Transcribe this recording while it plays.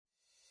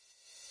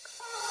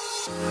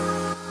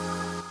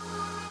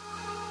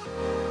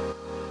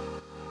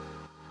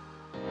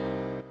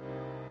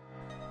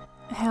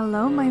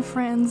Hello, my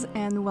friends,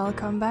 and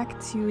welcome back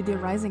to the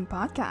Rising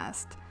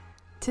Podcast.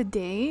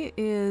 Today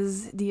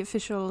is the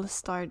official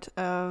start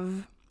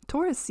of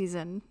Taurus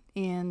season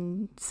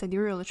in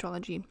sidereal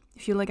astrology.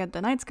 If you look at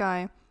the night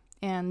sky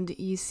and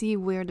you see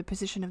where the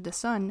position of the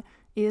sun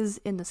is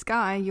in the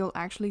sky, you'll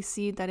actually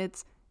see that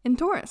it's in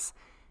Taurus.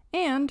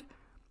 And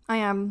I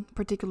am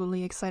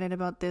particularly excited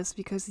about this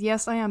because,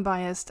 yes, I am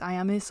biased. I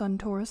am a Sun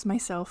Taurus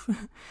myself.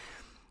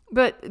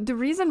 But the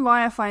reason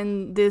why I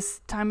find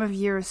this time of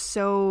year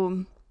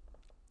so...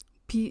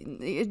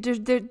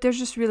 There's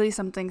just really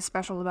something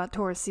special about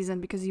Taurus season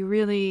because you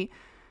really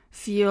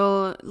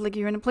feel like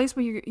you're in a place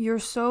where you're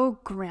so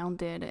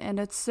grounded and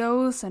it's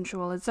so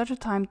sensual. It's such a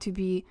time to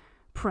be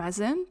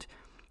present.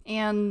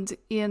 And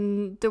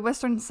in the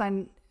Western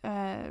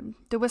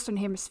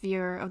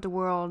hemisphere of the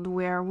world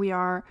where we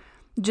are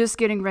just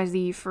getting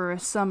ready for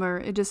summer,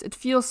 it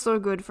feels so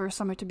good for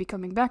summer to be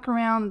coming back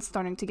around. It's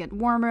starting to get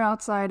warmer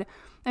outside.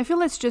 I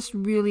feel it's just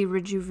really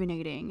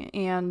rejuvenating,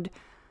 and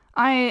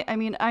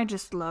I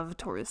just love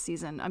Taurus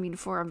season.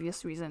 For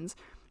obvious reasons,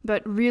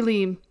 but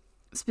really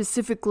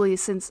specifically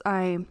since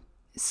I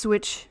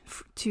switched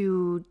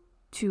to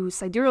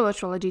sidereal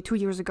astrology 2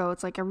 years ago,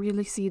 it's like I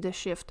really see the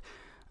shift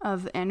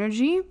of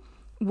energy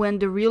when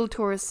the real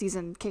Taurus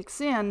season kicks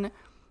in,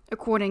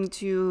 according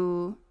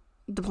to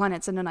the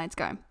planets in the night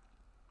sky.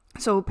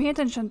 So pay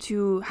attention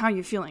to how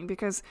you're feeling,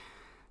 because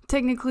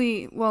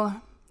technically,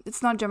 well,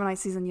 it's not Gemini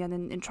season yet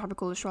in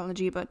tropical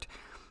astrology, but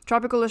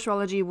tropical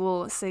astrology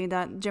will say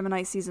that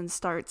Gemini season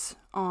starts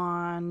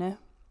on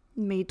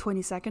May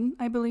 22nd,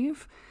 I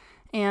believe.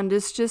 And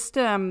it's just,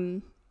 I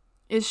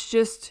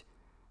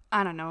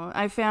don't know.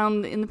 I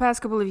found in the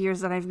past couple of years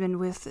that I've been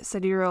with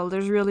sidereal,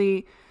 it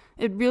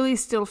really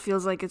still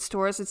feels like it's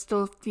Taurus. It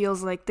still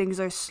feels like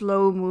things are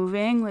slow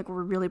moving, like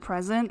we're really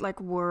present,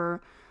 like we're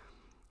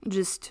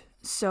just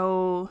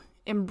so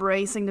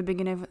embracing the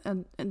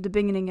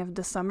beginning of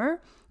the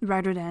summer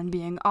rather than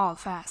being all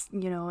fast,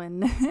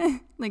 and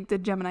like the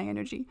Gemini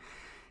energy.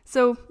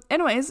 So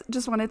anyways,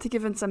 just wanted to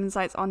give in some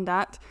insights on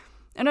that.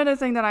 Another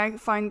thing that I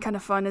find kind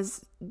of fun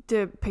is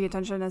to pay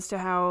attention as to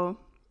how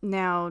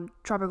now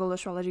tropical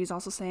astrology is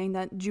also saying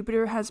that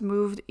Jupiter has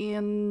moved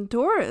in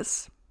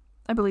Taurus,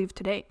 I believe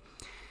today.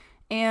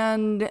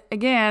 And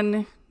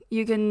again,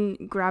 you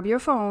can grab your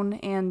phone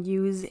and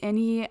use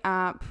any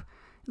app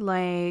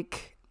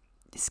like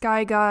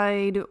Sky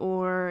Guide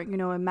or,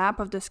 a map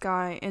of the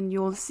sky, and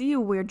you'll see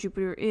where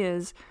Jupiter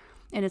is,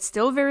 and it's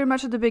still very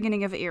much at the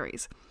beginning of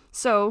Aries.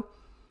 So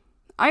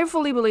I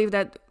fully believe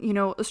that,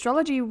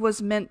 astrology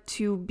was meant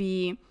to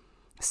be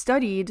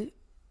studied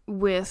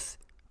with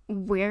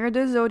where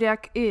the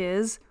zodiac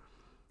is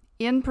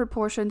in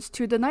proportions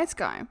to the night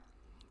sky.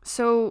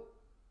 So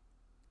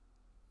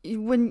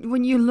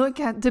when you look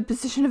at the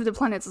position of the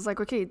planets, it's like,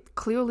 okay, it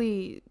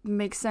clearly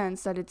makes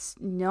sense that it's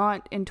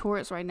not in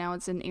Taurus right now,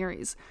 it's in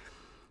Aries.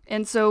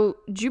 And so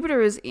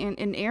Jupiter is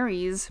in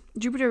Aries.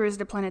 Jupiter is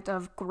the planet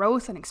of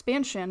growth and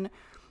expansion.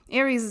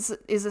 Aries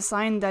is a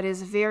sign that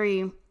is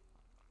very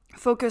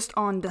focused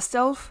on the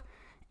self,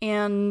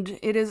 and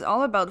it is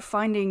all about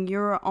finding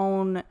your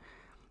own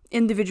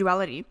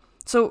individuality.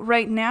 So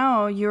right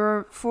now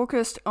you're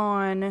focused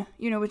on,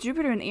 with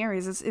Jupiter in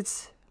Aries,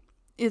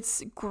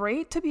 it's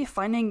great to be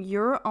finding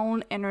your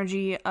own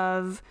energy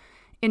of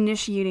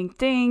initiating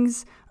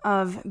things,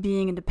 of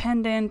being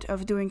independent,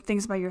 of doing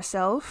things by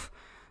yourself.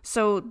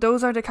 So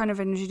those are the kind of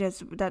energy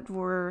that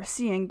we're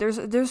seeing.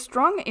 There's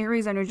strong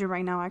Aries energy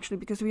right now, actually,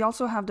 because we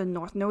also have the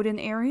North Node in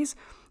Aries.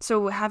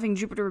 So having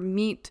Jupiter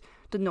meet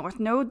the North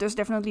Node, there's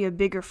definitely a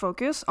bigger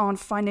focus on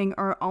finding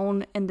our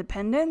own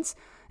independence,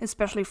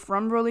 especially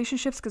from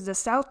relationships, because the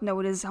South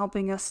Node is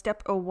helping us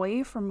step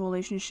away from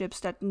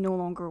relationships that no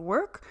longer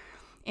work.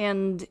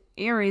 And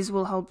Aries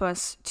will help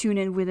us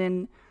tune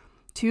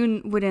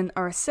within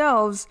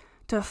ourselves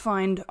to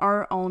find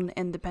our in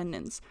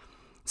independence.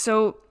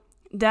 So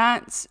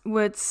that's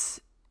what's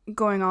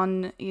going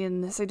on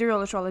in sidereal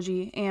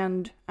astrology,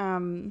 and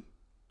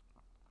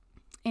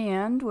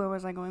where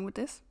was I going with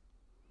this?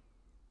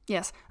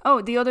 Yes.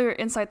 Oh, the other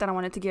insight that I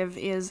wanted to give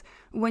is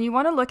when you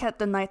want to look at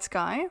the night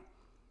sky,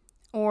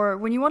 or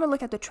when you want to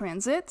look at the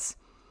transits,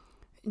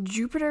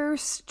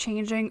 Jupiter's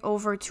changing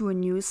over to a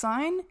new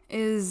sign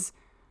is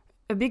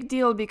a big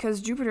deal,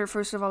 because Jupiter,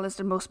 first of all, is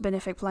the most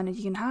benefic planet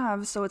you can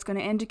have, so it's going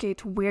to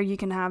indicate where you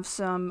can have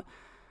some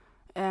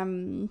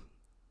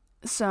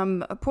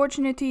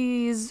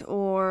opportunities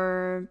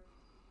or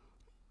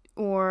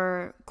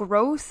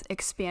growth,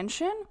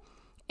 expansion,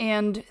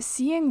 and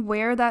seeing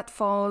where that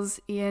falls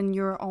in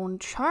your own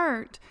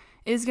chart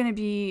is going to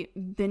be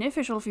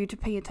beneficial for you to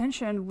pay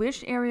attention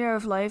which area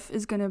of life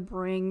is going to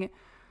bring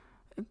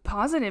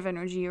positive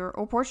energy or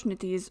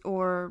opportunities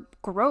or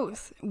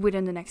growth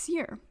within the next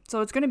year.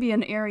 So it's going to be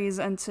in Aries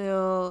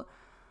until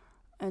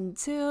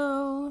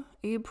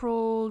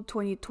April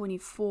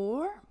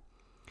 2024.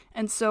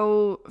 And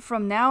so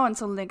from now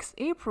until next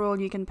April,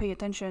 you can pay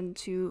attention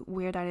to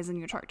where that is in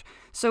your chart.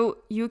 So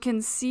you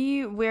can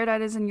see where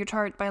that is in your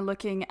chart by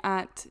looking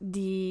at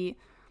the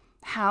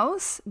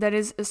house that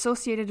is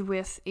associated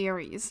with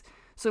Aries.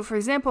 So for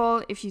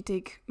example, if you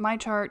take my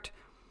chart,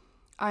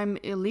 I'm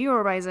a Leo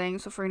rising.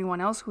 So for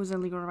anyone else who's a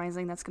Leo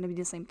rising, that's going to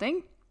be the same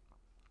thing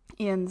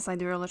in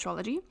sidereal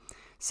astrology.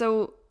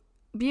 So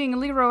being a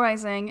Leo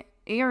rising,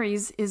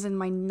 Aries is in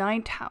my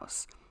 9th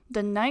house.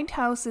 The 9th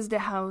house is the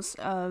house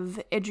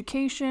of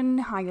education,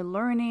 higher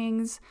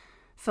learnings,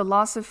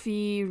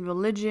 philosophy,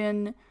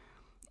 religion,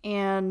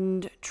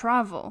 and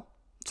travel.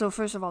 So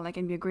first of all, that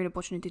can be a great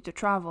opportunity to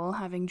travel,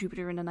 having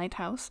Jupiter in the 9th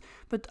house.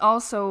 But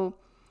also,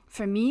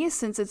 for me,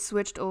 since it's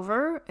switched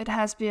over, it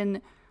has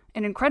been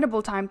an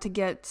incredible time to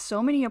get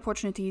so many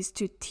opportunities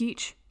to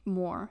teach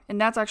more.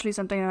 And that's actually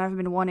something that I've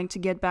been wanting to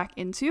get back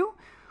into.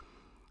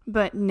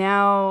 But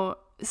now,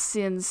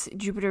 since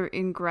Jupiter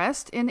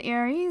ingressed in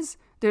Aries,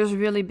 there's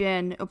really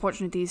been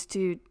opportunities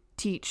to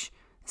teach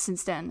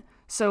since then.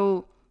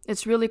 So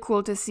it's really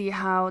cool to see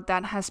how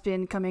that has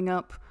been coming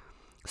up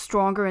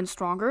stronger and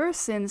stronger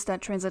since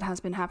that transit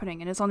has been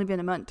happening, and it's only been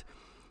a month.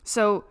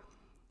 So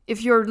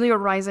if you're Leo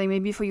rising,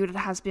 maybe for you it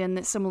has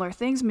been similar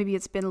things. Maybe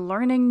it's been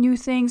learning new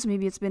things.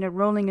 Maybe it's been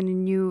enrolling in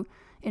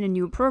a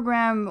new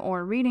program,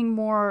 or reading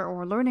more,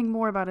 or learning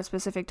more about a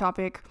specific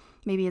topic.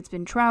 Maybe it's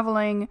been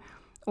traveling,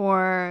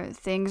 or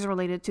things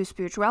related to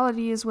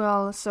spirituality as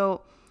well.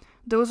 So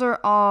those are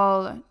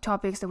all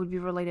topics that would be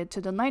related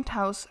to the 9th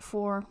house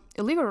for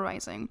a Leo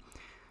rising.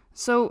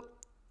 So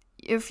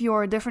if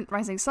you're a different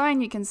rising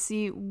sign, you can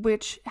see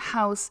which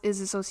house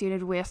is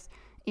associated with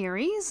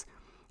Aries.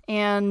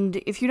 And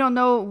if you don't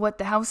know what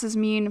the houses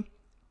mean,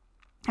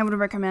 I would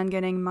recommend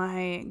getting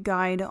my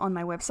guide on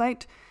my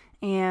website,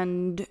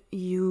 and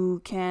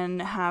you can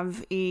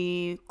have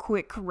a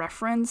quick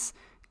reference,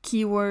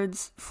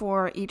 keywords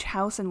for each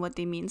house and what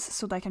they mean,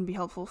 so that can be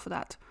helpful for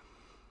that.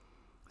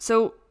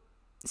 So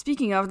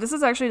speaking of, this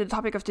is actually the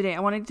topic of today. I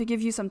wanted to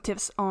give you some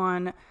tips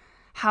on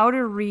how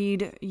to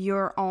read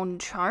your own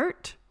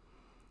chart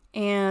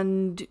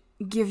and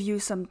give you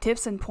some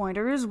tips and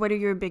pointers, whether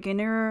you're a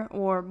beginner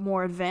or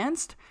more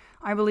advanced.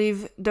 I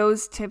believe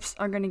those tips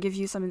are going to give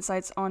you some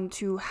insights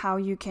onto how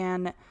you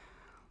can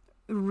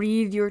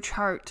read your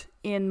chart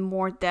in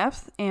more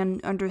depth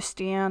and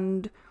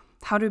understand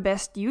how to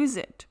best use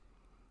it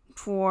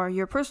for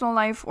your personal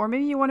life, or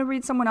maybe you want to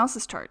read someone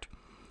else's chart.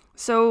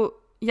 So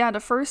yeah, the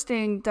first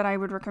thing that I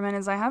would recommend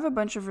is I have a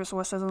bunch of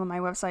resources on my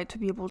website to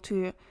be able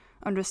to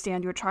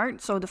understand your chart.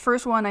 So the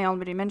first one, I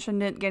already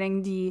mentioned it,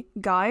 getting the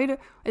guide.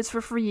 It's for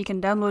free. You can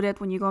download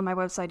it when you go on my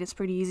website. It's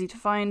pretty easy to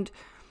find.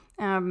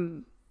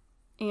 And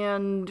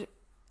in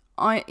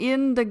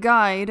the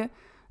guide,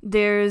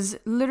 there's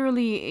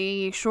literally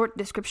a short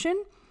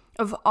description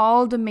of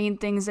all the main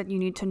things that you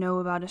need to know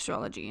about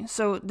astrology.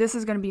 So this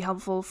is going to be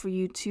helpful for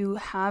you to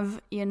have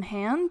in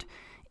hand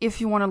if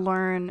you want to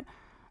learn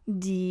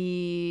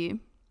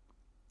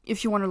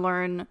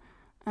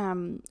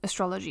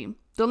astrology.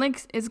 The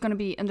link is going to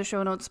be in the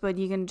show notes, but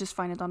you can just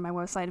find it on my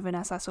website,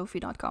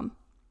 vanessasophie.com.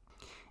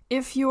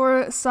 If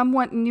you're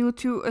somewhat new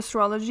to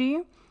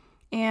astrology,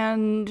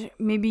 and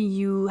maybe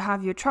you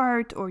have your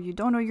chart, or you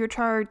don't know your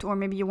chart, or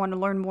maybe you want to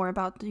learn more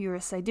about your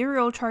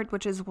sidereal chart,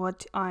 which is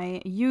what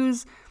I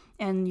use,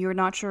 and you're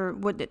not sure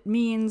what it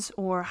means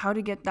or how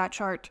to get that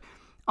chart,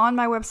 on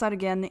my website,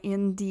 again,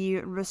 in the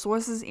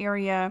resources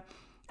area,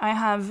 I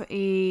have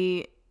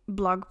a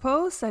blog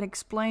post that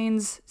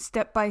explains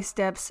step by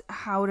steps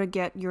how to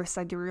get your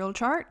sidereal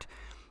chart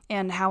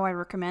and how I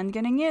recommend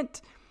getting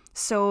it.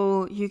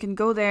 So you can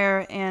go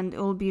there and it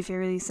will be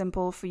very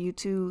simple for you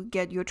to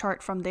get your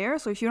chart from there.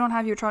 So if you don't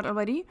have your chart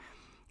already,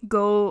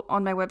 go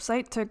on my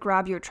website to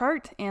grab your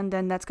chart, and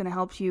then that's going to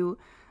help you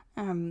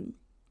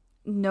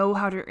know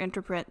how to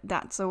interpret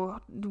that.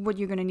 So what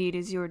you're going to need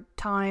is your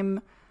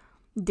time,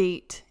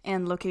 date,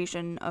 and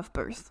location of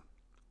birth.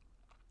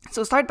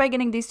 So start by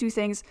getting these two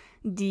things,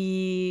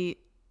 your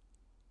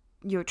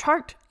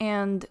chart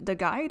and the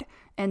guide,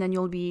 and then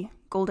you'll be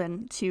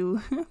golden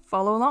to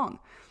follow along.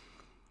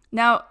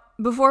 Now,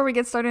 before we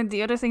get started,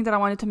 the other thing that I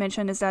wanted to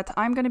mention is that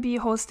I'm going to be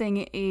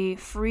hosting a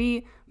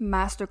free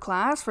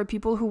masterclass for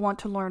people who want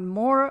to learn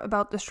more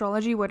about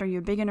astrology, whether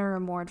you're beginner or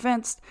more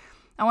advanced.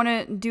 I want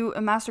to do a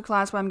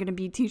masterclass where I'm going to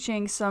be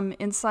teaching some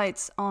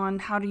insights on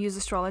how to use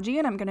astrology,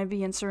 and I'm going to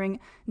be answering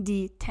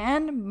the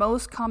 10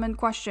 most common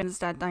questions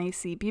that I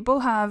see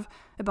people have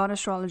about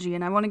astrology.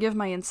 And I want to give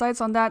my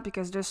insights on that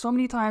because there's so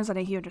many times that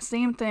I hear the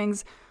same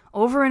things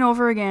over and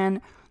over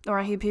again, or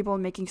I hear people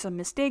making some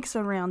mistakes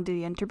around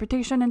the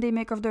interpretation and they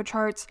make of their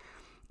charts.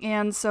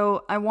 And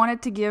so I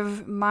wanted to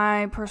give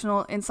my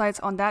personal insights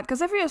on that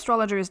because every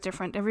astrologer is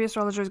different. Every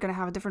astrologer is going to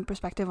have a different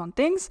perspective on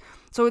things.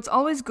 So it's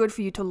always good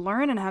for you to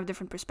learn and have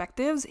different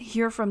perspectives,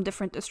 hear from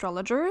different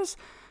astrologers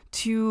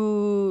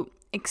to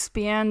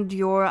expand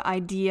your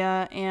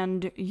idea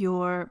and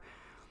your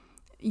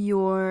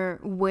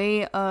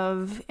way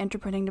of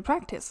interpreting the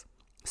practice.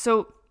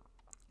 So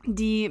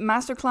the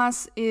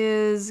masterclass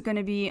is going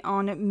to be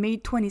on May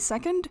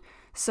 22nd.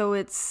 So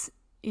it's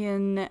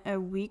in a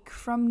week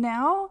from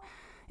now.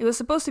 It was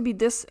supposed to be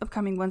this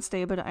upcoming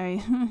Wednesday, but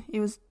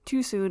it was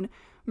too soon.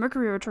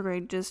 Mercury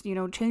retrograde just,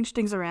 changed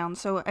things around.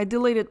 So I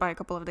delayed it by a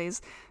couple of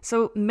days.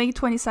 So May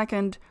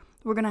 22nd,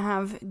 we're going to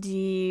have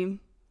the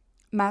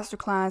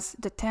masterclass,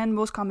 the 10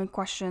 most common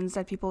questions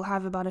that people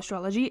have about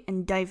astrology,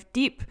 and dive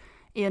deep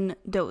in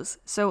those.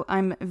 So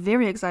I'm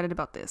very excited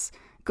about this.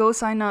 Go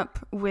sign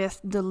up with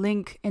the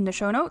link in the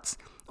show notes,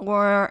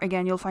 or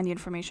again, you'll find the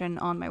information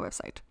on my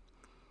website.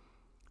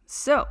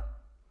 So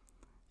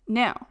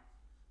now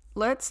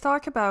let's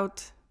talk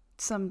about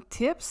some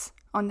tips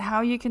on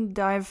how you can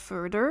dive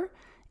further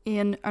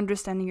in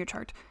understanding your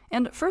chart.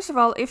 And first of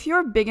all, if you're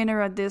a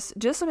beginner at this,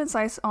 just some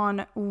insights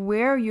on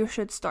where you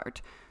should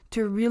start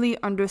to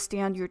really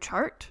understand your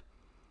chart.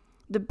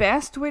 The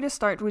best way to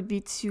start would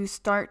be to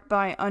start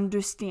by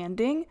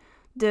understanding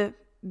the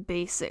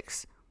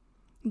basics.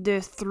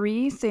 The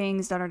 3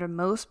 things that are the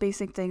most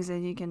basic things that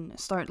you can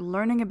start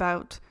learning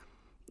about,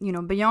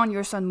 beyond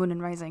your sun, moon,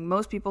 and rising.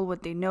 Most people,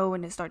 what they know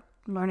when they start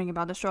learning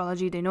about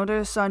astrology, they know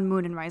their sun,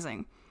 moon, and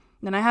rising.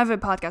 Then I have a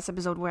podcast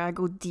episode where I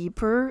go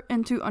deeper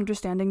into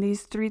understanding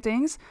these 3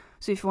 things.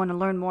 So if you want to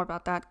learn more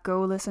about that,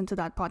 go listen to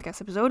that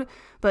podcast episode.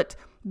 But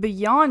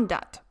beyond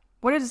that,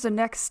 what is the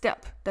next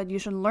step that you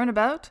should learn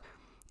about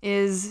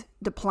is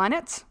the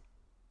planets,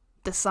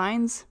 the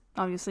signs,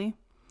 obviously,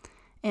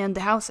 and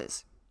the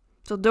houses.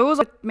 So those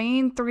are the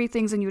main 3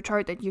 things in your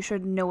chart that you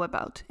should know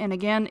about. And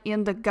again,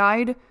 in the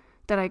guide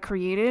that I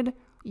created,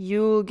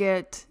 you'll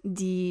get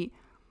the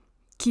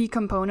key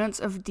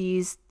components of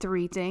these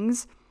 3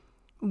 things,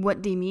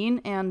 what they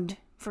mean, and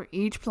for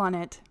each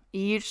planet,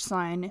 each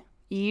sign,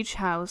 each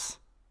house,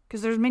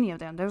 because there's many of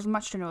them, there's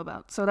much to know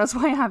about. So that's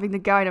why having the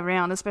guide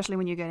around, especially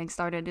when you're getting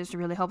started, is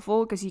really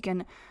helpful, because you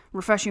can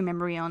refresh your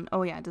memory on,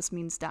 oh yeah, this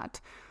means that.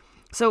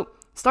 So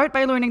start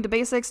by learning the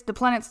basics, the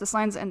planets, the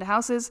signs, and the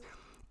houses.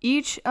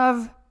 Each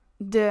of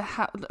the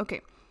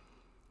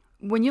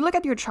when you look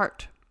at your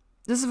chart,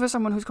 this is for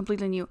someone who's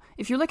completely new.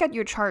 If you look at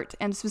your chart,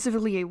 and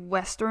specifically a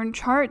Western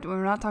chart,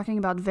 we're not talking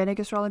about Vedic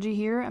astrology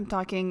here.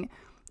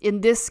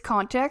 In this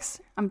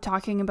context, I'm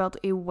talking about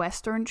a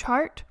Western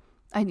chart.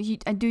 I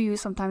do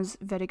use sometimes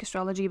Vedic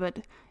astrology,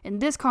 but in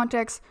this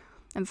context,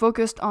 I'm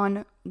focused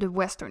on the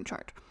Western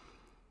chart.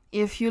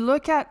 If you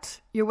look at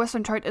your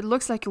Western chart, it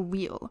looks like a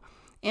wheel.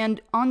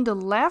 And on the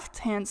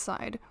left-hand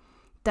side,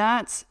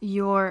 that's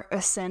your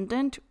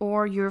ascendant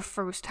or your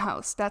first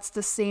house. That's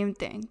the same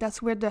thing.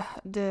 That's where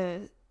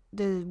the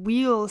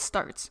wheel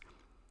starts.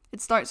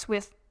 It starts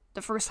with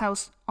the first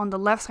house on the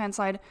left-hand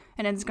side,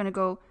 and then it's going to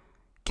go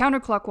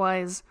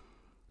counterclockwise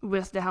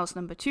with the house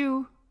number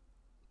 2,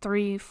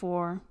 3,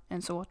 4,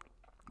 and so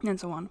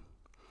on.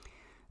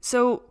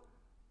 So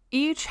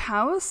each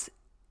house,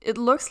 it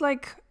looks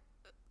like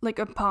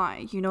a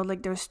pie,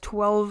 like there's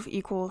 12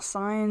 equal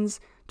signs,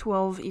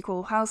 12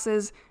 equal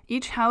houses.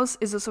 Each house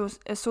is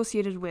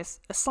associated with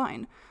a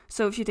sign.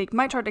 So if you take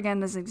my chart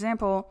again as an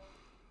example,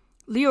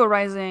 Leo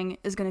rising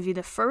is going to be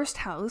the first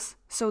house.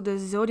 So the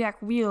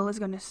zodiac wheel is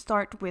going to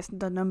start with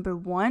the number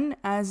 1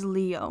 as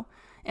Leo.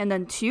 And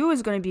then 2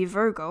 is going to be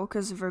Virgo,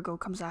 because Virgo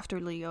comes after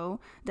Leo.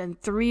 Then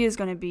 3 is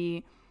going to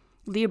be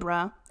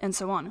Libra, and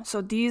so on.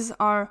 So these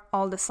are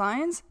all the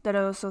signs that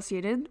are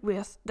associated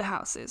with the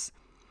houses.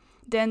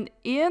 Then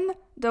in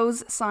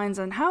those signs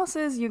and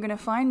houses, you're going to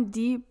find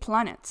the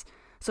planets.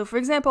 So for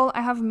example,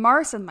 I have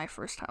Mars in my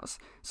first house.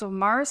 So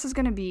Mars is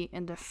going to be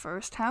in the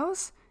first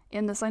house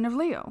in the sign of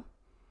Leo.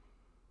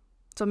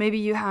 So maybe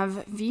you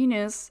have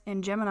Venus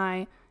in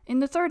Gemini in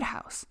the 3rd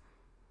house.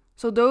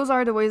 So those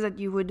are the ways that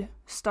you would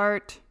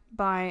start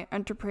by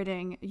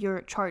interpreting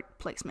your chart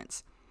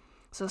placements.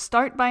 So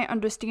start by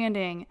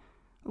understanding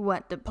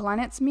what the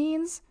planets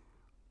means,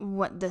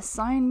 what the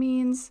sign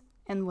means,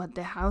 and what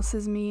the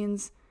houses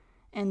means,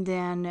 and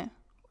then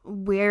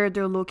where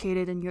they're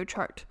located in your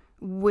chart.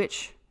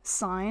 Which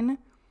sign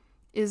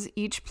is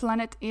each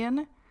planet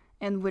in,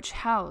 and which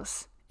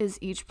house is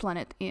each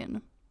planet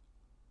in.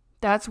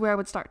 That's where I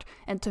would start.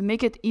 And to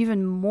make it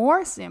even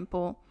more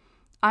simple,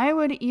 I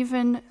would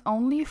even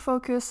only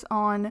focus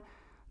on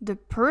the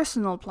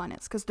personal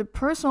planets, because the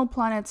personal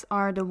planets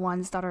are the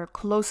ones that are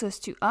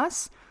closest to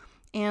us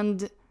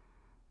and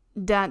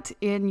that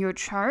in your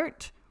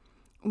chart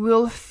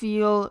will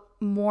feel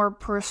more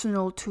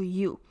personal to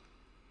you.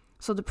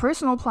 So the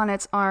personal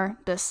planets are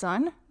the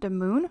sun, the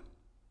moon,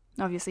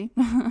 obviously,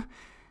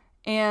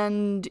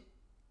 and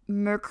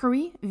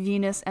Mercury,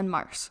 Venus, and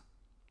Mars.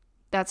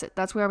 That's it.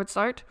 That's where I would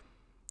start.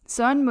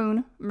 Sun,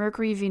 moon,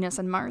 Mercury, Venus,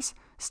 and Mars.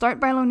 Start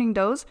by learning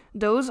those.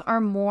 Those are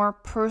more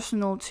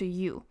personal to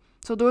you.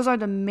 So those are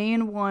the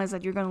main ones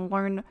that you're going to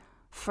learn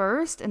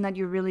first and that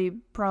you're really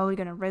probably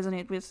going to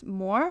resonate with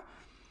more.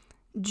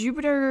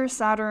 Jupiter,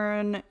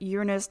 Saturn,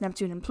 Uranus,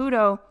 Neptune, and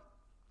Pluto,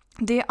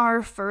 they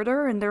are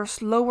further and they're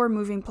slower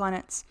moving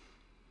planets.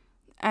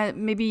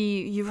 Maybe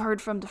you've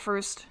heard from the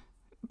first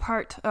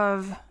part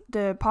of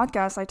the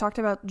podcast, I talked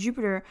about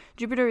Jupiter.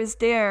 Jupiter is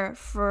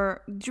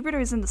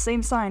in the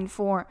same sign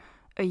for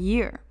a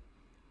year.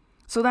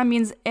 So that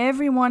means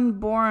everyone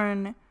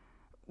born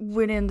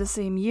within the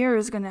same year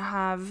is going to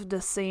have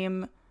the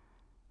same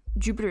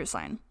Jupiter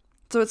sign.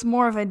 So it's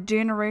more of a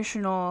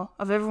generational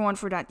of everyone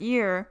for that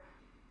year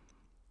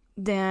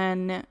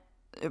than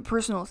a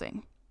personal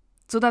thing.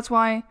 So that's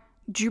why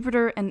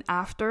Jupiter and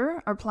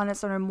after are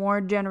planets that are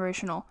more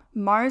generational.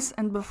 Mars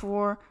and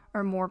before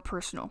are more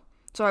personal.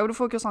 So I would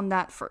focus on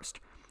that first.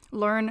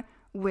 Learn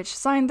which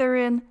sign they're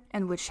in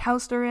and which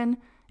house they're in,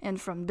 and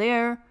from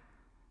there,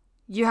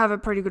 you have a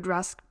pretty good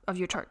grasp of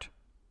your chart.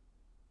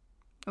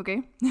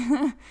 Okay?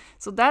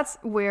 So that's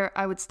where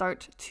I would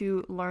start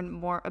to learn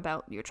more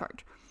about your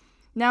chart.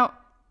 Now,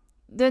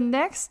 the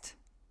next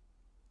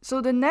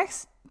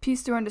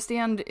piece to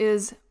understand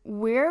is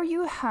where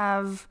you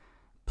have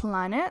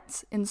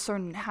planets in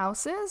certain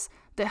houses.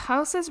 The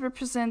houses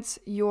represent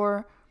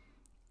your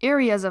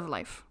areas of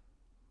life.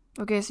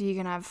 Okay, so you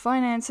can have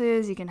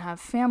finances, you can have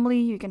family,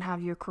 you can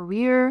have your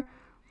career.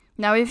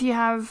 Now, if you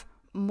have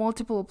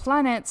multiple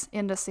planets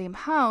in the same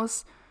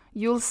house,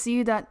 you'll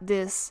see that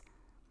this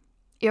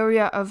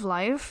area of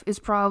life is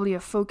probably a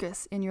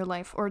focus in your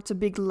life, or it's a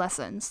big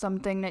lesson,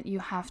 something that you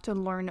have to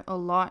learn a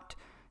lot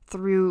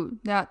through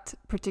that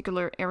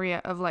particular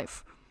area of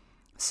life.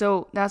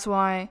 So that's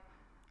why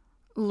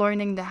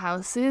learning the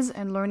houses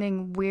and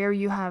learning where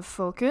you have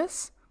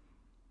focus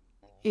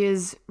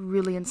is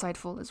really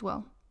insightful as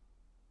well.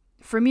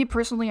 For me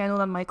personally, I know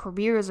that my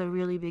career is a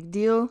really big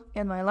deal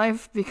in my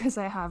life because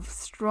I have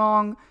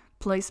strong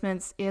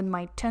placements in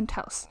my 10th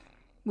house,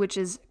 which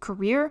is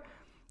career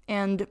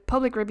and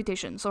public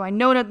reputation. So I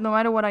know that no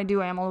matter what I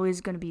do, I am always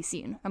going to be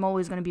seen. I'm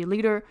always going to be a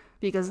leader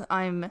because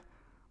I'm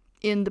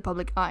in the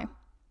public eye.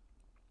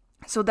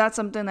 So that's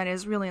something that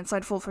is really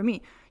insightful for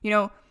me. You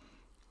know,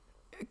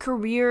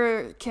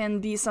 career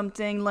can be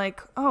something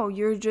like, oh,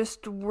 you're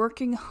just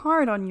working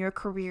hard on your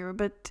career,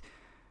 but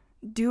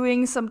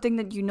doing something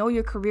that you know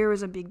your career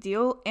is a big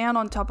deal, and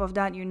on top of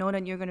that, you know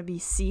that you're going to be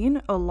seen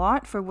a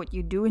lot for what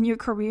you do in your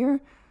career,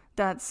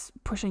 that's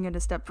pushing it a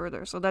step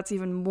further. So that's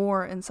even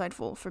more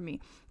insightful for me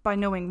by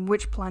knowing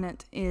which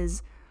planet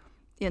is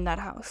in that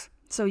house.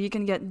 So you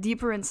can get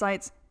deeper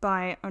insights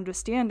by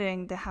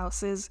understanding the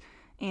houses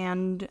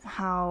and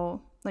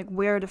how, like,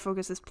 where the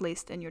focus is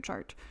placed in your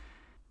chart.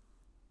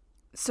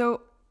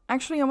 So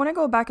actually, I want to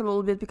go back a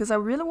little bit because I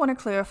really want to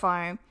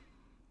clarify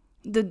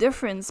the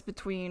difference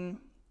between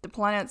the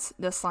planets,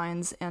 the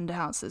signs, and the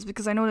houses,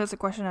 because I know that's a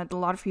question that a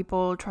lot of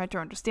people try to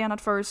understand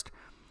at first.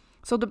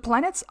 So the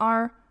planets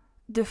are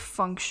the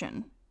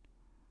function.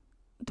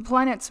 The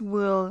planets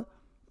will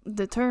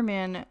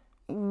determine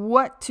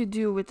what to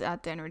do with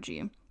that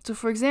energy. So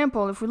for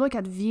example, if we look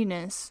at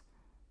Venus,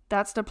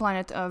 that's the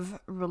planet of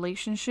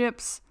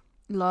relationships,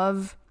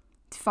 love,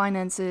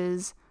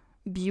 finances,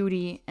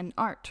 beauty, and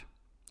art.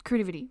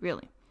 Creativity,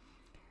 really.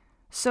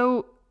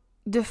 So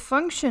the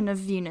function of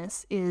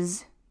Venus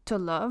is to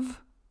love,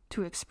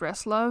 to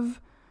express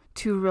love,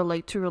 to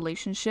relate to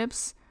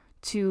relationships,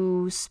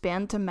 to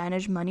spend, to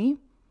manage money,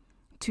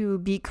 to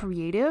be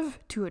creative,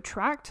 to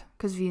attract,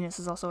 because Venus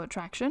is also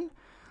attraction.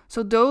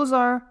 So those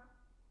are,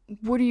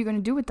 what are you going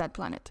to do with that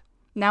planet?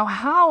 Now,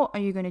 how are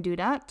you going to do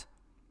that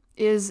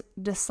is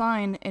the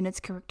sign and its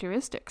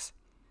characteristics.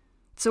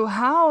 So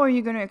how are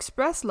you going to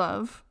express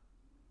love?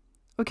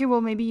 Okay,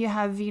 well, maybe you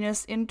have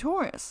Venus in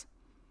Taurus.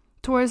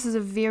 Taurus is a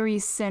very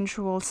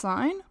sensual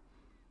sign,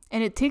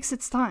 and it takes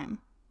its time.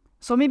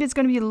 So maybe it's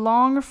going to be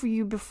longer for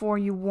you before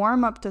you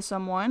warm up to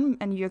someone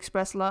and you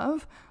express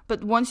love.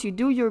 But once you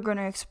do, you're going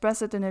to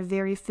express it in a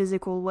very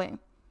physical way,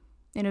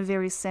 in a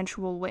very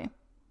sensual way.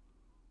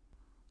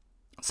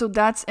 So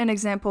that's an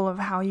example of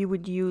how you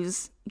would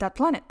use that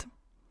planet.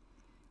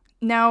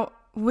 Now,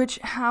 which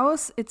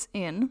house it's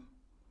in.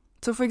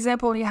 So for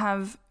example, you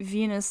have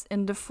Venus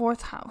in the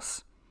 4th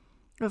house.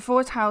 The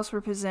 4th house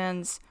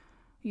represents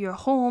your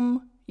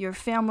home, your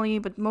family,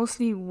 but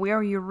mostly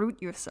where you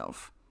root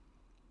yourself.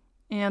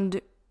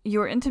 And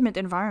your intimate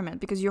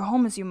environment, because your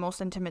home is your most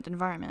intimate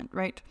environment,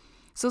 right?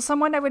 So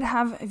someone that would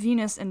have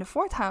Venus in the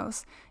 4th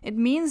house, it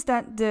means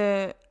that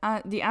the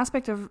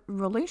aspect of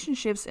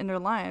relationships in their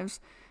lives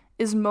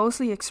is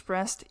mostly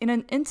expressed in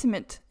an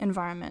intimate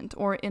environment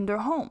or in their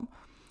home.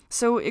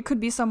 So it could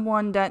be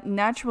someone that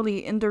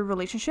naturally in their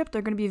relationship,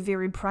 they're going to be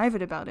very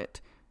private about it.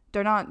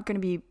 They're not going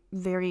to be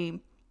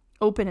very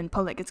open in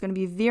public. It's going to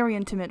be a very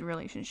intimate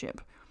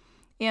relationship.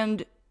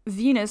 And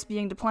Venus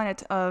being the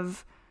planet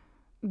of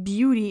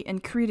beauty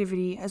and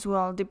creativity as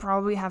well, they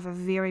probably have a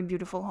very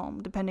beautiful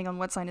home, depending on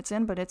what sign it's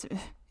in. But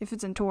if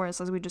it's in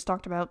Taurus, as we just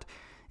talked about,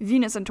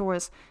 Venus and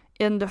Taurus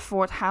in the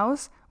 4th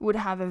house would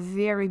have a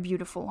very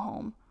beautiful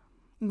home,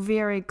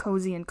 very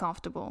cozy and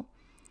comfortable.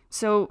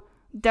 So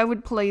that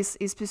would place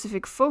a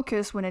specific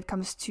focus when it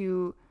comes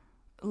to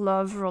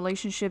love,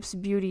 relationships,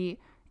 beauty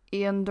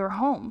in their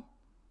home.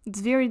 It's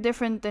very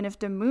different than if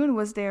the moon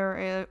was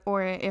there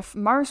or if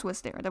Mars was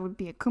there. That would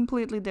be a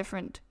completely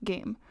different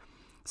game.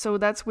 So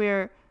that's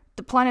where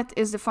the planet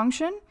is the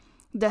function.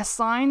 The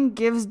sign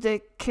gives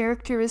the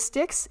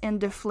characteristics and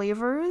the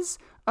flavors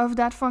of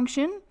that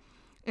function.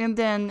 And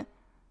then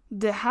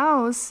the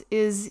house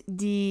is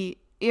the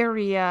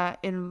area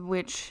in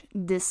which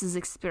this is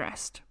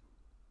expressed.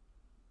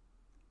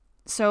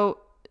 So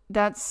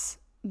that's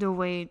the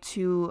way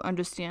to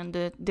understand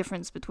the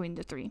difference between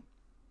the three.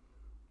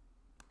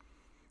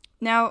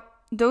 Now,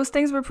 those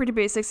things were pretty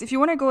basics. If you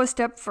want to go a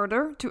step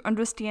further to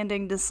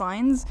understanding the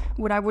signs,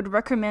 what I would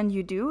recommend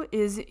you do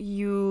is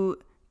you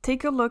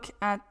take a look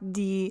at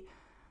the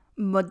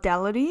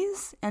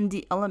modalities and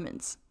the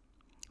elements.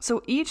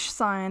 So each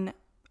sign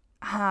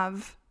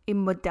have a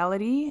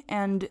modality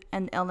and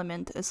an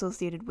element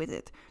associated with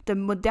it. The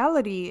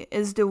modality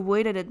is the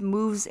way that it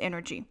moves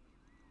energy.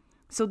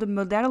 So the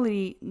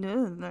modality,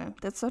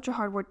 that's such a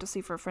hard word to say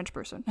for a French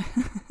person.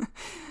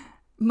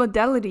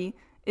 Modality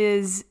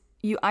is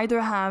you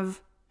either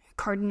have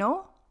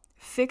cardinal,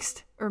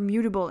 fixed, or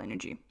mutable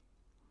energy.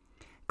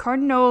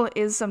 Cardinal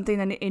is something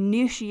that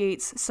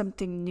initiates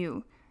something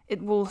new.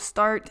 It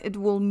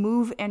will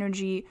move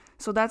energy.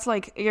 So that's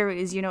like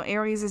Aries.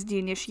 Aries is the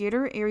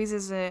initiator. Aries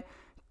is a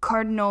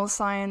cardinal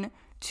sign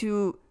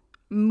to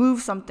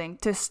move something,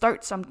 to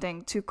start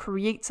something, to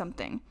create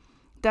something.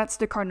 That's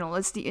the cardinal.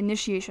 It's the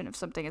initiation of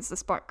something. It's the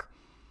spark.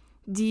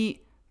 The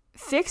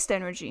fixed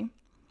energy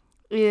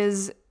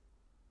is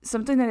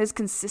something that is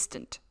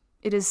consistent.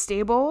 It is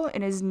stable.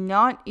 It is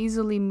not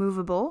easily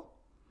movable.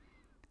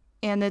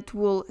 And it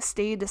will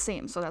stay the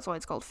same. So that's why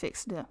it's called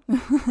fixed. Yeah.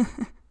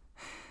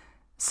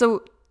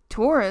 So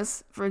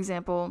Taurus, for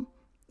example,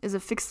 is a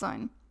fixed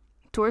sign.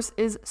 Taurus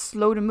is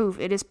slow to move.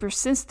 It is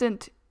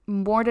persistent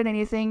more than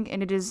anything,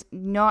 and it is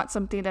not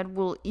something that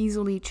will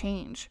easily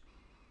change.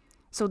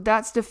 So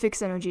that's the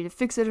fixed energy. The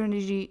fixed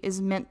energy is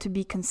meant to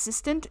be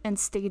consistent and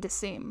stay the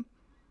same.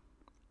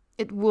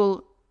 It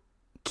will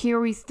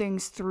carry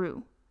things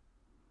through.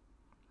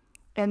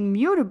 And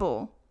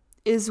mutable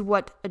is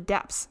what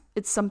adapts.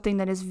 It's something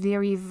that is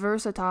very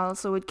versatile,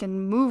 so it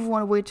can move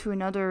one way to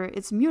another.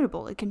 It's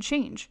mutable. It can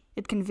change.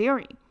 It can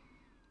vary.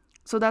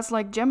 So that's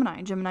like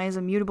Gemini. Gemini is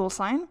a mutable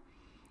sign,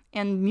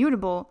 and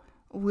mutable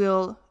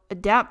will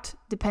adapt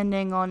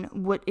depending on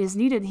what is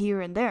needed here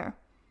and there.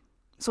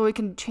 So it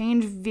can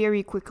change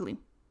very quickly.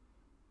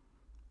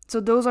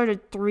 So those are the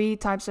 3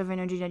 types of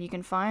energy that you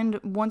can find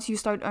once you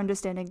start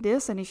understanding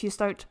this, and if you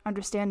start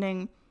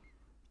understanding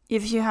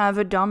if you have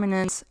a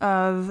dominance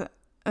of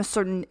a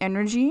certain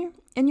energy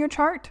in your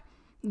chart,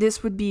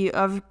 this would be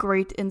of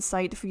great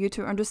insight for you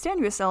to understand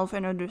yourself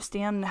and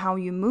understand how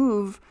you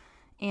move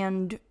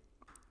and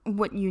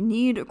what you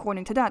need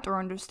according to that, or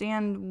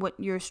understand what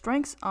your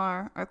strengths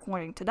are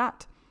according to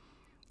that.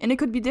 And it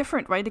could be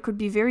different, right? It could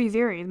be very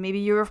varied. Maybe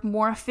you're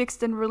more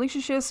fixed in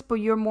relationships, but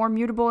you're more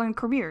mutable in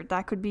career.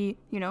 That could be,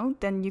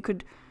 then you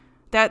could,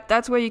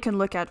 that's where you can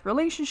look at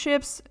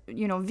relationships,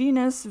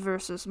 Venus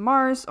versus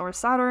Mars or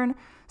Saturn.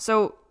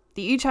 So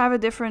they each have a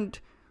different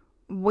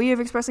way of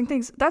expressing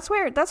things. That's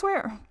where,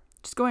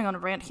 just going on a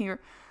rant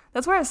here,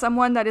 that's where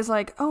someone that is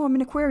like, oh, I'm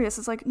an Aquarius.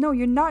 It's like, no,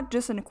 you're not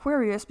just an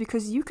Aquarius,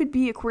 because you could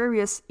be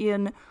Aquarius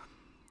in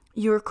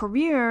your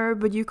career,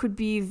 but you could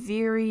be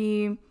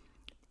very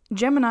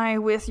Gemini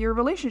with your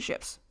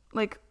relationships.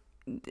 Like,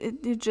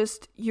 it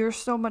just, you're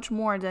so much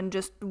more than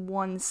just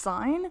one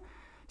sign.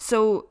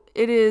 So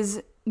it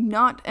is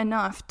not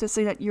enough to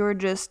say that you're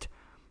just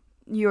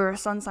your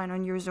sun sign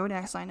on your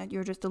zodiac sign, that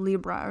you're just a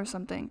Libra or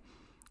something.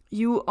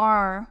 You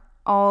are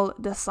all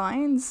the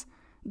signs.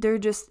 They're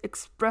just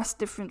expressed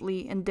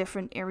differently in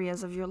different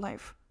areas of your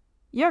life.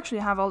 You actually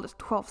have all the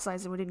 12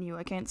 signs within you.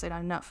 I can't say that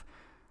enough.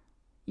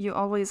 You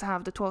always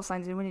have the 12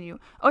 signs within you.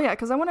 Oh yeah,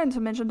 because I wanted to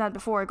mention that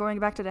before, going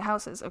back to the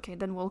houses. Okay,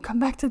 then we'll come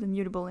back to the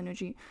mutable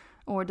energy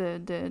or the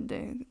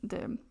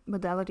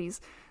modalities.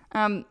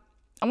 I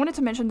wanted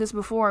to mention this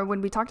before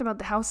when we talked about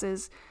the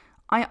houses.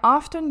 I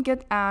often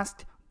get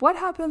asked, what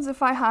happens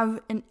if I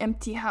have an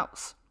empty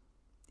house?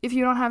 If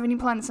you don't have any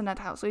planets in that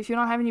house, or if you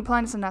don't have any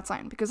planets in that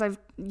sign, because I've,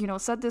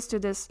 said this to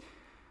this,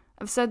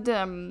 I've said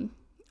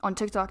on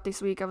TikTok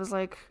this week, I was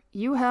like,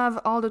 you have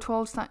all the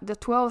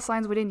 12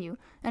 signs within you.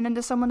 And then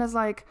there's someone that's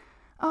like,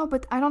 oh,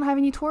 but I don't have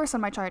any Taurus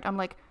on my chart. I'm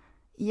like,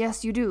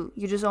 yes, you do.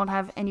 You just don't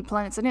have any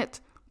planets in it.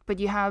 But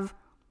you have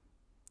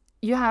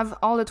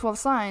all the 12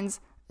 signs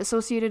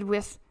associated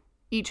with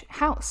each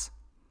house.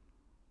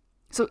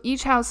 So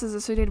each house is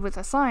associated with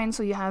a sign.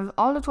 So you have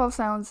all the 12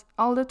 signs,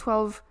 all the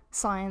 12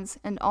 signs,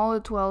 and all the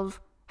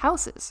 12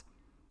 houses,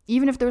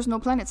 even if there's no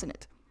planets in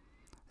it.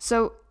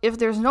 So if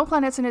there's no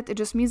planets in it, it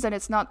just means that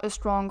it's not a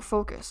strong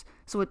focus.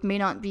 So it may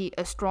not be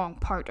a strong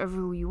part of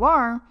who you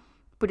are,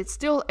 but it's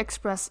still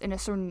expressed in a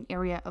certain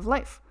area of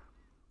life.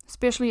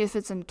 Especially if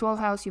it's in the 12th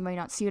house, you might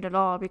not see it at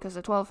all because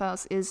the 12th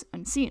house is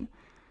unseen.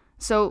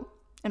 So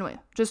anyway,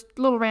 just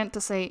a little rant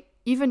to say,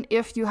 even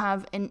if you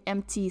have an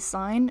empty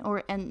sign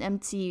or an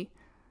empty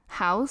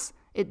house,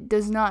 it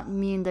does not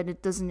mean that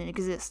it doesn't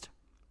exist.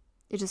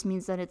 It just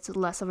means that it's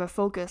less of a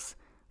focus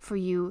for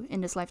you in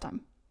this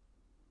lifetime.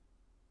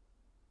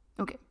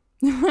 Okay,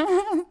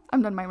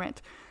 I'm done my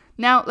rant.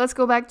 Now let's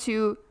go back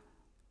to,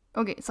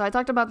 okay, so I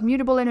talked about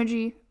mutable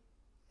energy,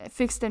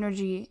 fixed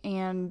energy,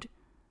 and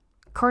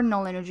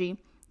cardinal energy.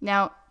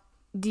 Now,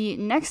 the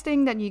next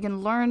thing that you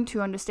can learn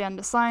to understand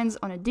the signs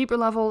on a deeper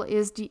level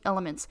is the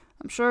elements.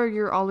 I'm sure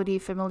you're already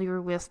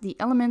familiar with the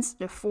elements.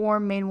 The 4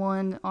 main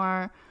ones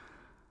are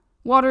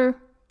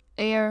water,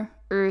 air,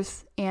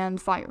 earth,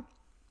 and fire.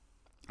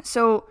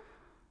 So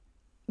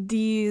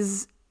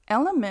these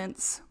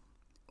elements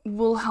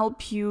will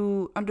help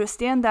you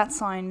understand that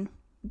sign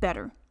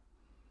better.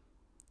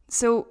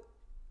 So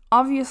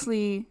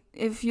obviously,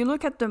 if you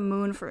look at the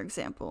moon, for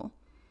example,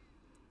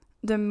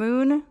 the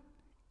moon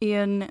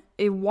in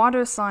a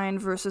water sign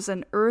versus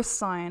an earth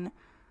sign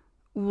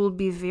will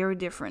be very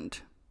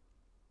different.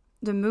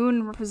 The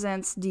moon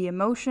represents the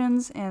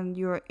emotions and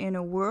your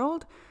inner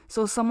world.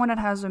 So someone that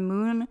has a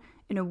moon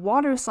in a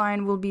water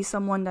sign will be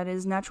someone that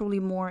is naturally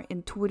more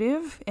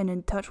intuitive and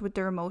in touch with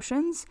their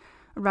emotions,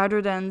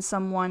 rather than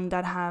someone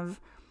that have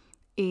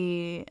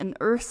an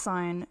earth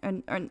sign,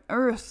 an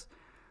earth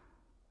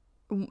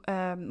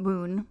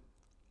moon.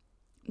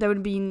 That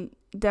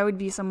would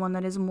be someone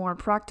that is more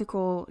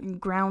practical and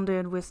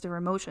grounded with their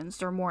emotions.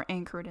 They're more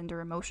anchored in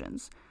their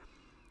emotions.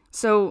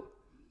 So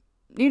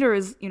neither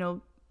is,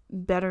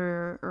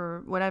 better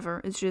or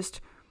whatever. It's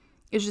just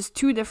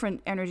two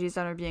different energies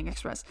that are being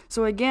expressed.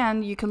 So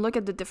again, you can look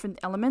at the different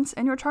elements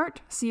in your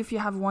chart, see if you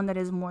have one that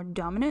is more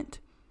dominant,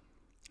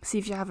 see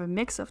if you have a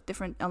mix of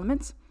different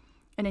elements,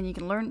 and then you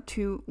can learn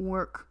to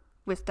work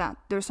with that.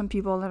 There's some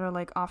people that are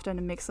like often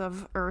a mix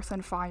of earth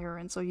and fire,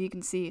 and so you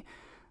can see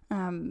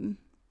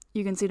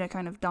that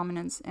kind of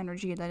dominance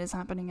energy that is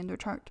happening in their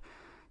chart.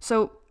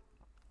 So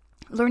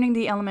learning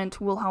the element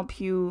will help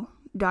you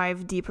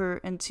dive deeper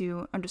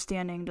into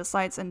understanding the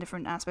sites and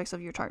different aspects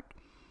of your chart.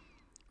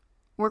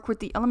 Work with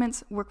the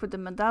elements, work with the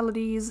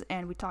modalities,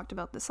 and we talked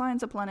about the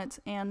signs of planets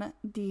and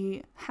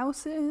the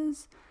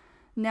houses.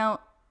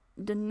 Now,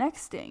 the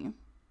next thing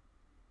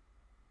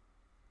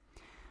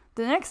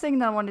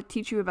that I want to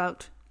teach you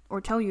about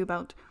or tell you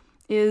about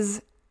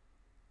is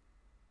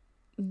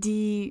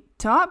the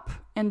top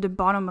and the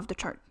bottom of the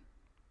chart.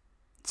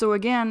 So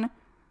again,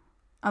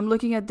 I'm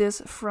looking at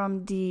this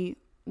from the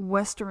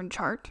Western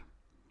chart,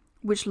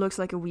 which looks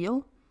like a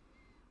wheel.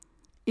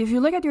 If you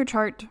look at your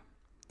chart,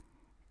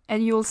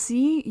 and you'll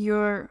see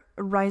your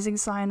rising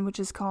sign, which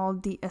is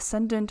called the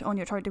ascendant on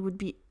your chart, it would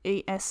be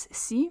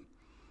ASC.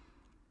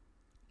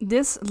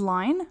 This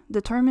line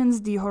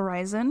determines the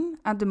horizon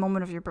at the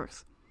moment of your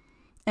birth.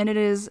 And it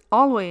is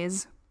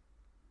always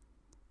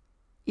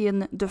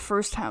in the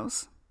first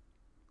house.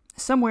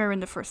 Somewhere in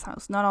the first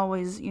house. Not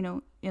always,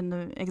 in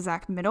the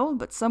exact middle,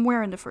 but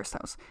somewhere in the first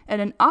house. And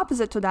then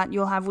opposite to that,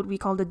 you'll have what we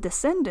call the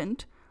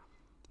descendant,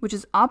 which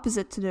is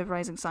opposite to the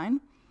rising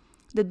sign.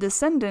 The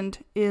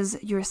descendant is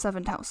your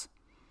 7th house.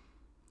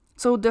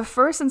 So the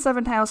 1st and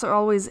 7th house are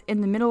always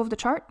in the middle of the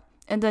chart,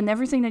 and then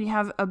everything that you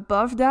have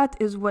above that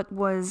is what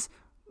was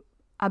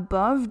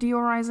above the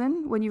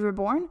horizon when you were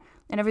born,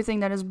 and everything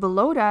that is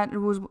below that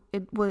was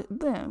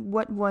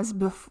what was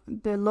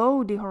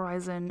below the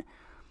horizon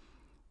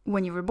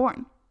when you were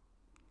born.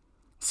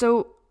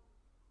 So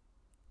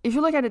if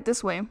you look at it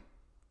this way,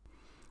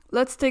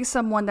 let's take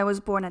someone that was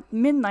born at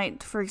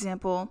midnight, for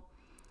example.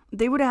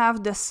 They would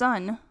have the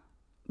sun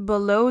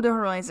below the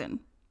horizon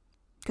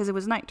because it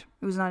was night.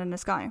 It was not in the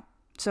sky.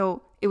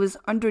 So it was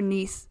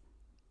underneath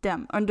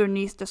them,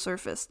 underneath the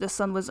surface. The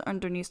sun was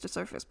underneath the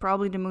surface.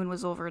 Probably the moon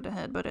was over the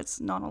head, but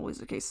it's not always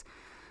the case.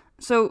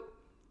 So,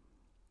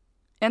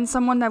 and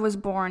someone that was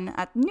born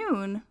at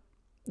noon,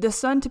 the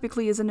sun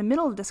typically is in the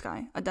middle of the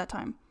sky at that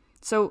time.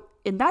 So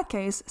in that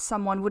case,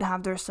 someone would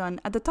have their sun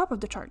at the top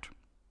of the chart,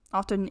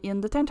 often in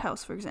the 10th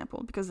house, for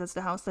example, because that's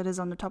the house that is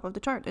on the top of the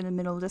chart, in the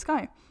middle of the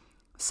sky.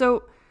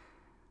 So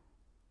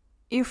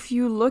if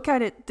you look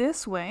at it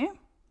this way,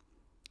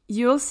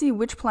 you'll see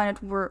which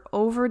planet were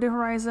over the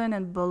horizon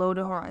and below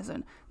the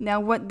horizon. Now,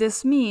 what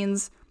this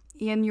means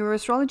in your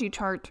astrology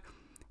chart,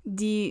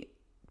 the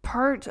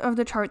part of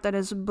the chart that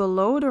is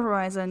below the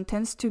horizon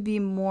tends to be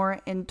more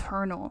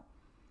internal.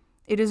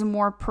 It is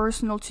more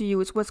personal to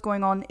you. It's what's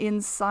going on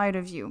inside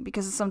of you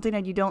because it's something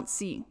that you don't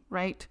see,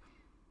 right?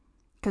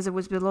 Because it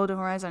was below the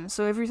horizon.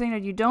 So everything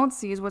that you don't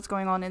see is what's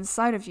going on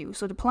inside of you.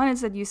 So the planets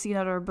that you see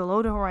that are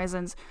below the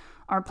horizons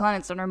are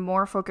planets that are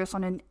more focused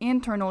on an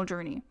internal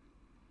journey.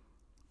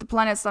 The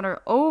planets that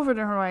are over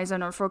the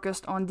horizon are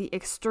focused on the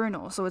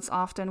external. So it's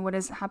often what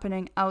is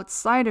happening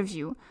outside of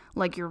you,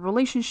 like your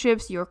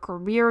relationships, your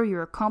career,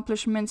 your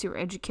accomplishments, your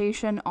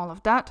education, all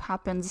of that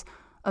happens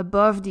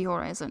above the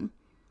horizon.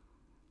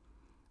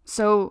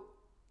 So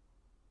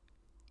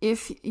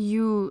if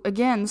you,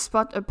 again,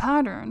 spot a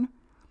pattern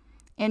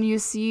and you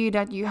see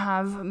that you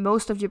have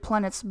most of your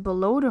planets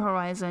below the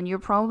horizon, you're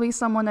probably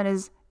someone that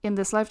is, in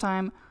this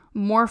lifetime,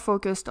 more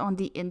focused on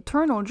the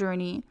internal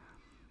journey.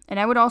 And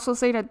I would also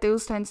say that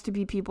those tends to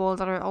be people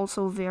that are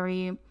also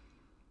very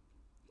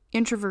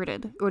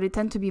introverted, or they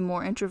tend to be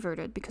more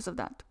introverted because of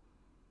that.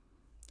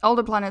 All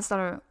the planets that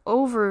are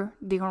over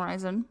the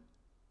horizon,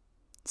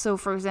 so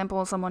for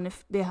example, someone,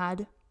 if they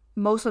had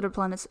most of the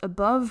planets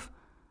above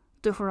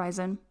the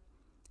horizon,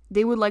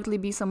 they would likely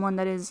be someone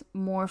that is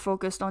more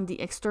focused on the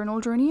external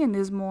journey and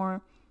is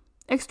more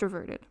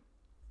extroverted.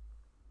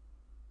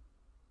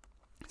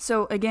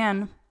 So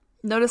again,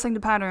 noticing the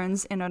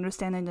patterns and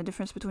understanding the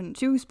difference between the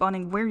two,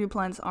 spotting where your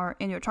planets are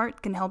in your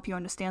chart can help you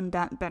understand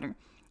that better.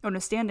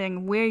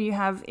 Understanding where you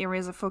have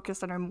areas of focus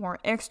that are more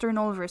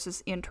external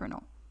versus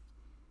internal.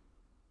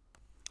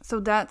 So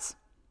that's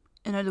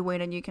another way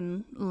that you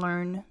can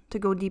learn to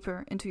go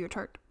deeper into your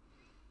chart.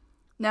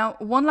 Now,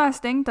 one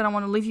last thing that I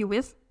want to leave you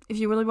with, if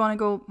you really want to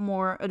go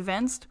more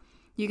advanced,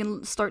 you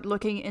can start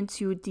looking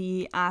into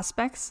the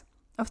aspects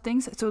of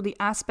things. So the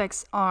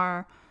aspects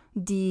are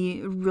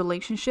the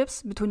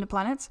relationships between the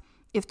planets.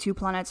 If two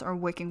planets are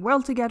working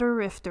well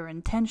together, if they're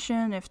in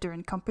tension, if they're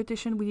in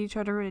competition with each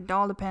other, it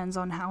all depends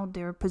on how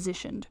they're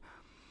positioned.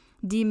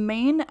 The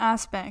main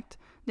aspect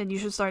that you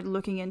should start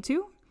looking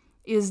into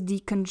is the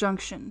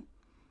conjunction.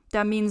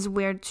 That means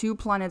where two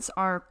planets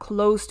are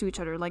close to each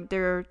other, like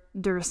they're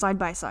side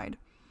by side.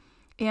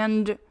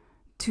 And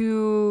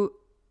to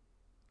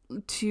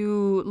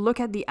look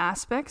at the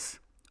aspects,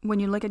 when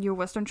you look at your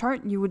Western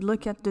chart, you would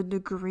look at the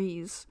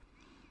degrees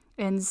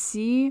and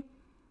see,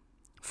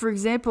 for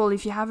example,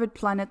 if you have a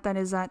planet that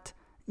is at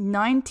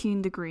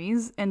 19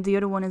 degrees and the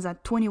other one is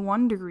at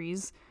 21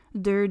 degrees,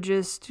 they're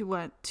just,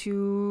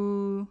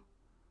 3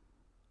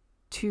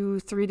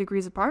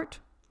 degrees apart?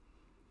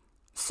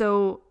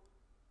 So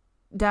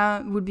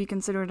that would be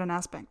considered an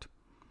aspect.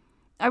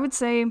 I would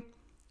say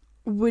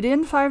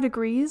within 5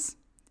 degrees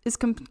is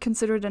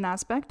considered an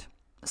aspect.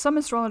 Some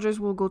astrologers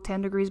will go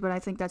 10 degrees, but I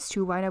think that's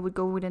too wide. I would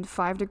go within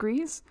 5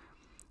 degrees.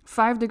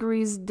 5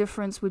 degrees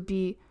difference would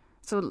be,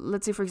 so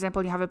let's say, for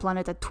example, you have a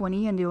planet at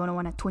 20 and the other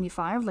one at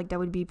 25. Like, that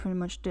would be pretty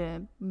much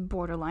the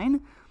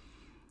borderline.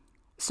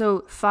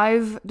 So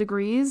 5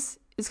 degrees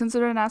is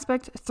considered an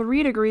aspect.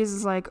 3 degrees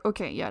is like,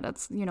 okay, yeah,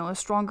 that's, a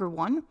stronger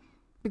one.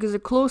 Because the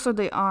closer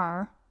they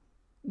are,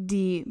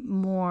 the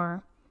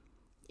more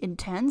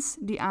intense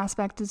the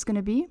aspect is going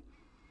to be.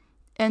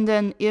 And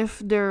then if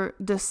they're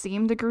the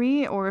same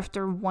degree or if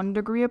they're 1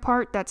 degree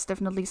apart, that's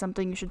definitely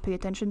something you should pay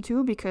attention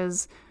to,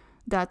 because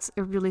that's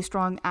a really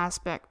strong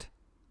aspect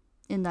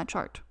in that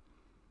chart.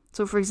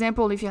 So for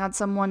example, if you had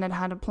someone that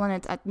had a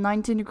planet at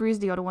 19 degrees,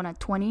 the other one at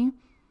 20,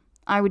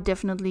 I would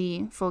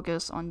definitely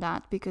focus on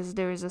that, because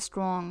there is a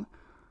strong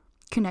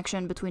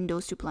connection between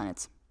those two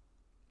planets.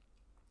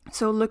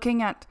 So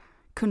looking at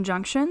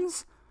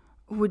conjunctions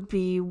would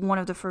be one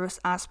of the first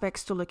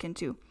aspects to look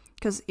into.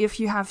 Because if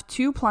you have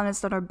two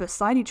planets that are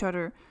beside each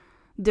other,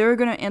 they're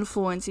going to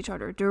influence each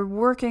other. They're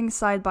working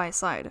side by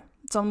side.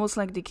 It's almost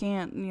like they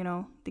can't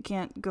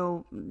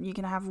go, you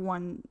can have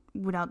one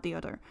without the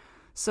other.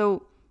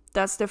 So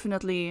that's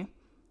definitely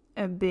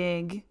a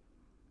big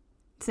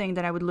thing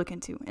that I would look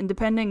into. And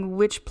depending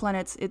which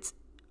planets it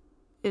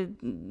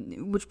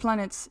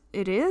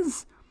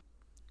is,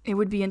 it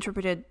would be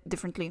interpreted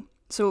differently.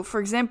 So for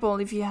example,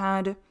 if you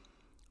had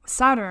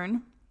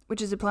Saturn,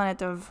 which is a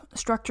planet of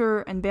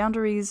structure and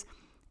boundaries,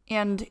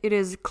 and it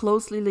is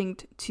closely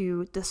linked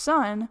to the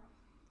sun,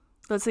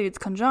 let's say it's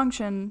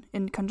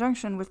in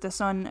conjunction with the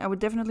sun, I would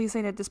definitely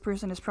say that this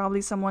person is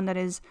probably someone that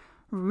is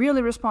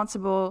really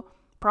responsible,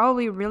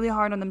 probably really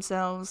hard on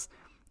themselves,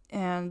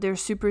 and they're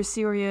super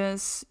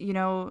serious,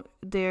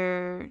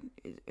 they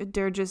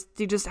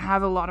just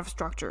have a lot of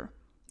structure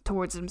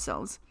towards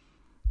themselves.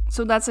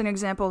 So that's an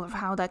example of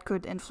how that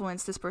could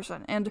influence this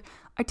person. And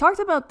I talked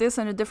about this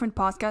in a different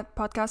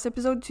podcast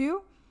episode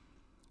too.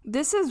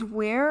 This is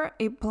where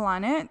a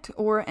planet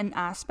or an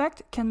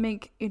aspect can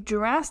make a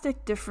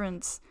drastic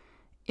difference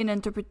in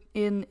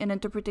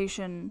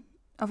interpretation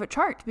of a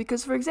chart.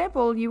 Because, for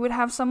example, you would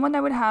have someone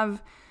that would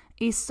have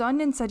a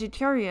sun in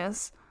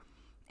Sagittarius,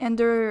 and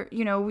they're,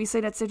 we say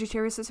that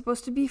Sagittarius is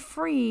supposed to be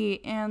free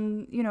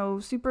and,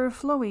 super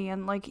flowy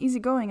and like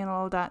easygoing and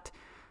all of that.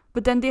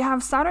 But then they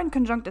have Saturn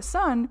conjunct the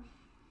sun,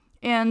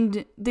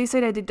 and they say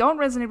that they don't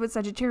resonate with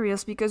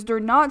Sagittarius because they're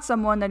not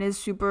someone that is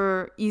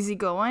super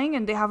easygoing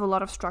and they have a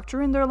lot of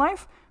structure in their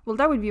life. Well,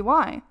 that would be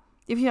why.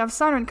 If you have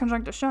Saturn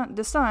conjunct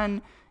the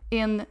sun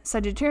in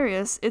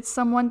Sagittarius, it's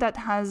someone that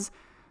has,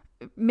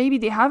 maybe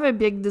they have a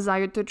big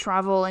desire to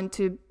travel and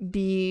to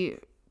be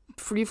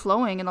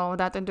free-flowing and all of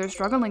that, and they're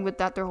struggling with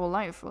that their whole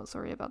life. Well,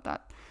 sorry about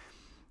that.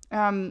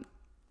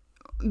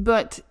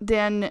 But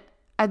then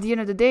at the end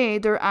of the day,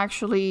 they're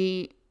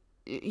actually,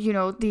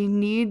 they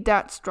need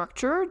that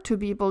structure to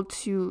be able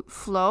to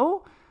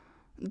flow.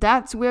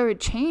 That's where it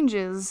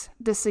changes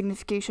the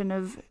signification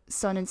of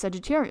Sun in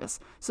Sagittarius.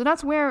 So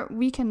that's where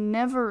we can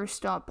never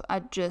stop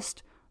at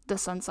just the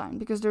sun sign,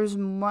 because there's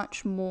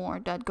much more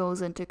that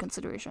goes into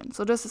consideration.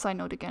 So just a side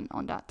note again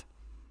on that.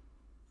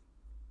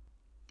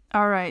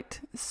 All right,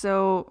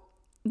 so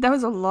that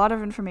was a lot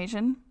of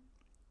information.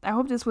 I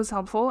hope this was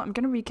helpful. I'm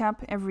going to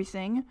recap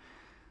everything.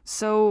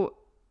 So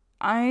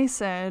I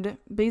said,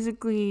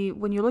 basically,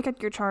 when you look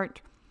at your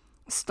chart,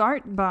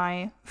 start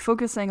by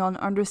focusing on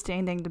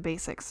understanding the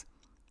basics.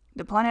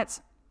 The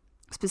planets,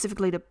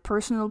 specifically the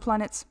personal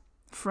planets,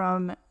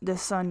 from the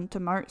Sun to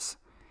Mars,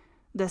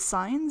 the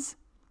signs,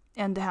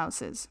 and the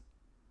houses.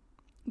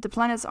 The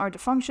planets are the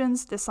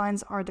functions, the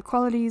signs are the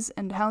qualities,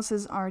 and the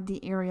houses are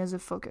the areas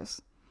of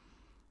focus.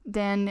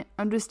 Then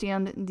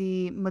understand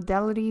the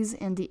modalities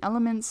and the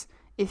elements.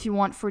 If you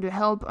want further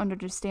help on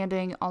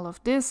understanding all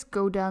of this,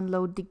 go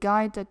download the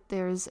guide that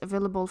there's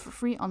available for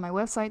free on my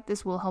website.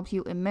 This will help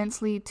you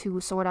immensely to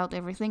sort out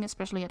everything,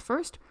 especially at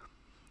first,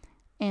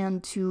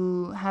 and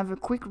to have a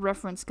quick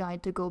reference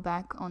guide to go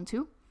back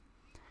onto.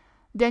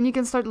 Then you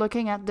can start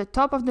looking at the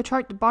top of the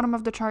chart, the bottom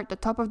of the chart. The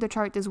top of the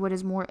chart is what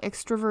is more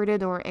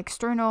extroverted or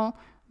external.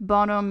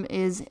 Bottom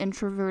is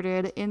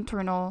introverted,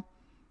 internal.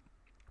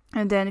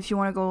 And then if you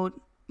want to go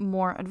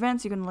more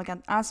advanced, you can look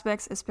at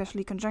aspects,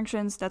 especially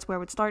conjunctions. That's where I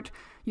would start.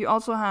 You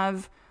also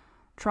have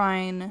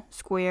trine,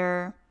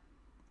 square,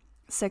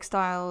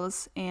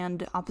 sextiles,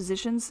 and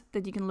oppositions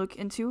that you can look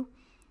into.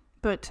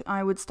 But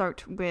I would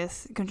start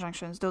with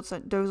conjunctions. Those are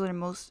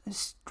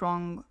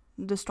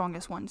the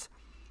strongest ones.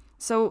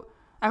 So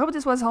I hope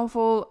this was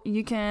helpful.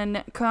 You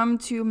can come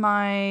to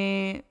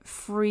my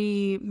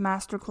free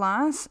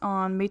masterclass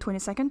on May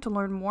 22nd to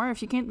learn more.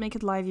 If you can't make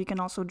it live, you can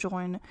also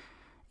join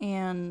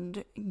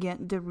and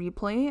get the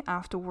replay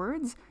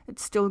afterwards.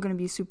 It's still going to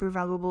be super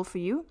valuable for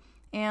you.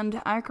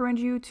 And I encourage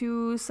you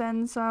to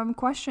send some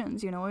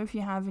questions. If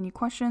you have any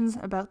questions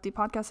about the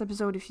podcast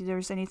episode, if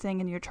there's anything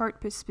in your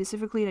chart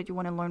specifically that you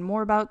want to learn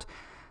more about,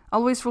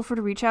 always feel free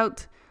to reach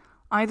out.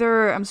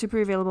 Either I'm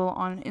super available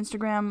on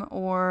Instagram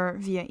or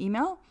via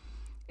email.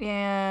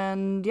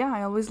 And yeah,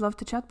 I always love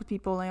to chat with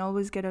people. I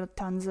always get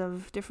tons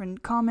of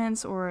different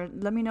comments, or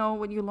let me know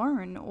what you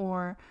learn,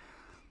 or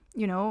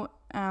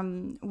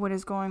what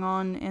is going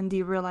on and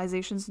the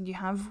realizations that you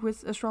have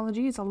with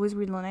astrology. It's always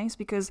really nice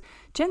because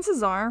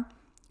chances are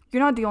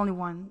you're not the only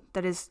one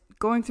that is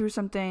going through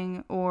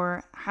something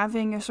or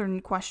having a certain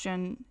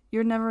question.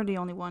 You're never the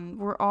only one.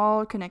 We're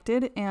all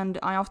connected, and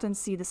I often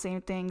see the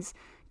same things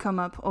come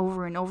up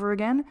over and over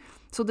again.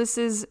 So this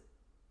is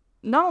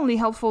not only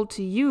helpful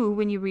to you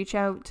when you reach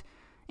out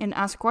and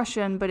ask a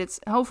question, but it's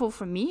helpful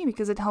for me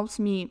because it helps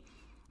me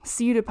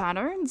see the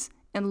patterns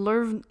and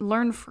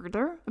learn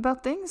further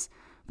about things.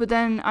 But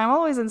then I'm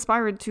always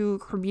inspired to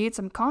create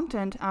some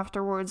content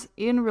afterwards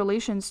in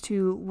relations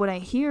to what I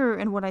hear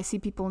and what I see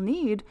people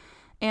need.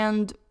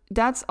 And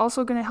that's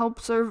also going to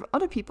help serve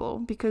other people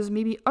because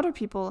maybe other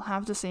people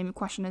have the same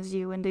question as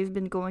you and they've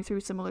been going through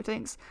similar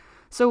things.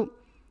 So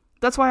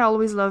that's why I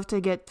always love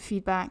to get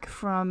feedback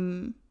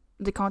from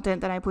the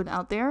content that I put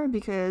out there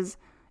because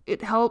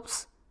it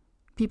helps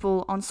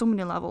people on so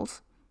many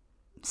levels.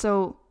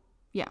 So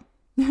yeah,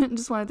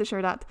 just wanted to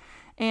share that.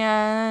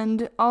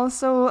 And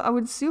also, I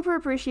would super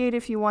appreciate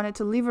if you wanted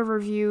to leave a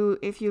review.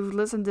 If you've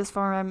listened this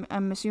far,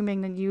 I'm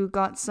assuming that you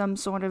got some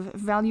sort of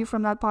value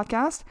from that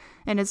podcast.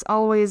 And it's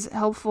always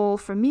helpful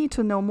for me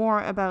to know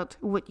more about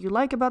what you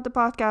like about the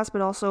podcast,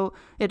 but also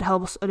it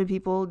helps other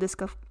people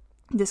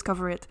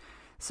discover it.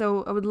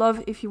 So I would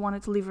love if you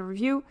wanted to leave a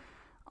review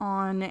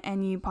on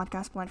any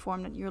podcast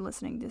platform that you're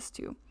listening this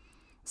to.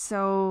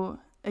 So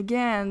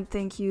again,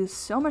 thank you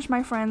so much,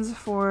 my friends,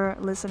 for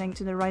listening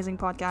to the Rising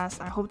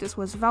Podcast. I hope this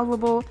was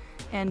valuable,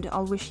 and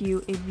I'll wish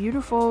you a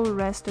beautiful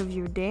rest of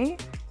your day.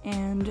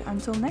 And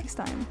until next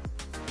time.